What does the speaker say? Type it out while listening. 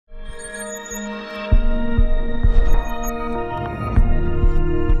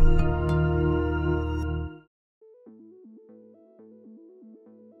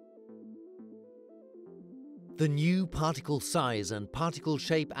The new particle size and particle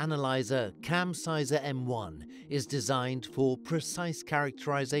shape analyzer CAMSIZER M1 is designed for precise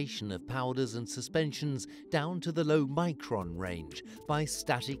characterization of powders and suspensions down to the low micron range by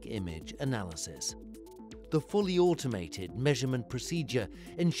static image analysis. The fully automated measurement procedure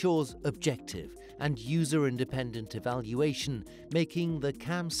ensures objective and user-independent evaluation, making the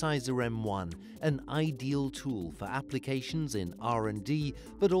CAMSIZER M1 an ideal tool for applications in R&D,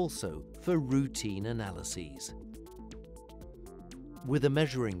 but also for routine analyses. With a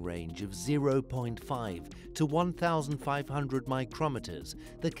measuring range of 0.5 to 1,500 micrometers,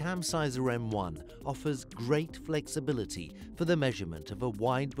 the CAMSIZER M1 offers great flexibility for the measurement of a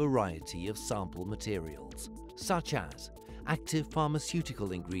wide variety of sample materials, such as active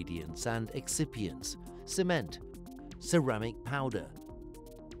pharmaceutical ingredients and excipients, cement, ceramic powder,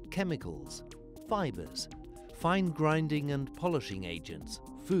 chemicals, fibers, fine grinding and polishing agents,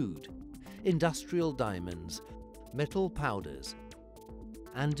 food, industrial diamonds, metal powders,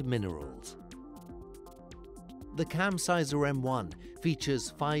 and minerals. The CAMSIZER M1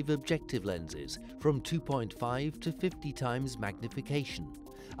 features 5 objective lenses from 2.5 to 50 times magnification,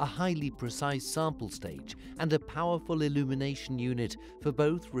 a highly precise sample stage, and a powerful illumination unit for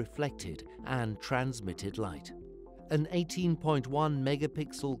both reflected and transmitted light. An 18.1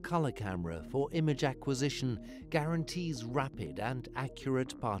 megapixel color camera for image acquisition guarantees rapid and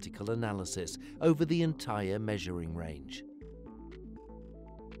accurate particle analysis over the entire measuring range.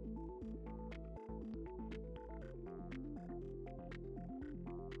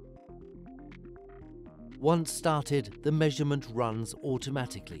 Once started, the measurement runs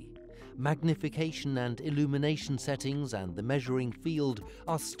automatically. Magnification and illumination settings and the measuring field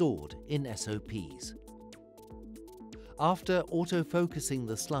are stored in SOPs. After autofocusing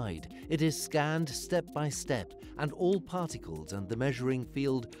the slide, it is scanned step by step, and all particles and the measuring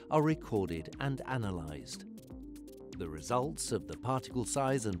field are recorded and analyzed. The results of the particle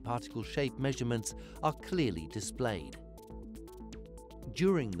size and particle shape measurements are clearly displayed.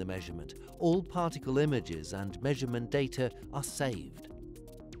 During the measurement, all particle images and measurement data are saved.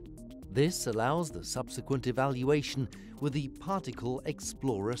 This allows the subsequent evaluation with the Particle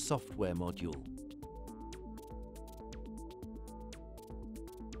X-Plorer software module.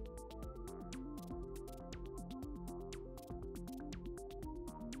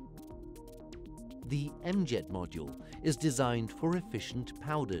 The MJet module is designed for efficient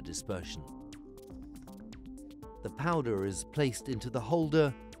powder dispersion. The powder is placed into the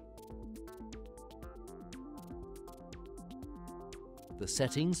holder. The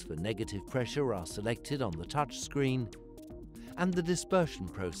settings for negative pressure are selected on the touch screen, and the dispersion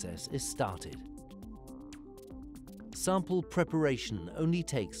process is started. Sample preparation only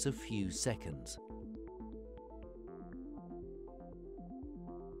takes a few seconds.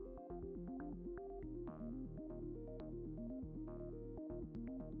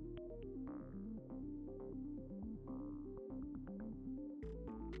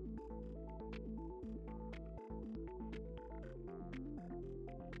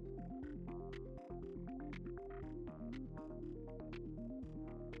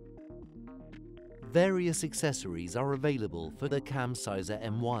 Various accessories are available for the CAMSIZER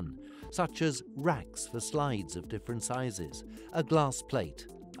M1, such as racks for slides of different sizes, a glass plate,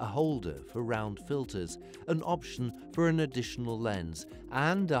 a holder for round filters, an option for an additional lens,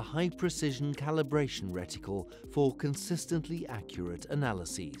 and a high-precision calibration reticle for consistently accurate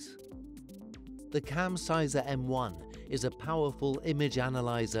analyses. The CAMSIZER M1 is a powerful image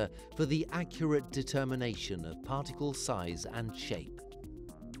analyzer for the accurate determination of particle size and shape.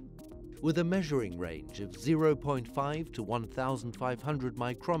 With a measuring range of 0.5 to 1,500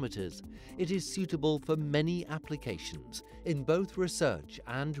 micrometers, it is suitable for many applications in both research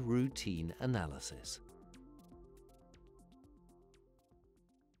and routine analysis.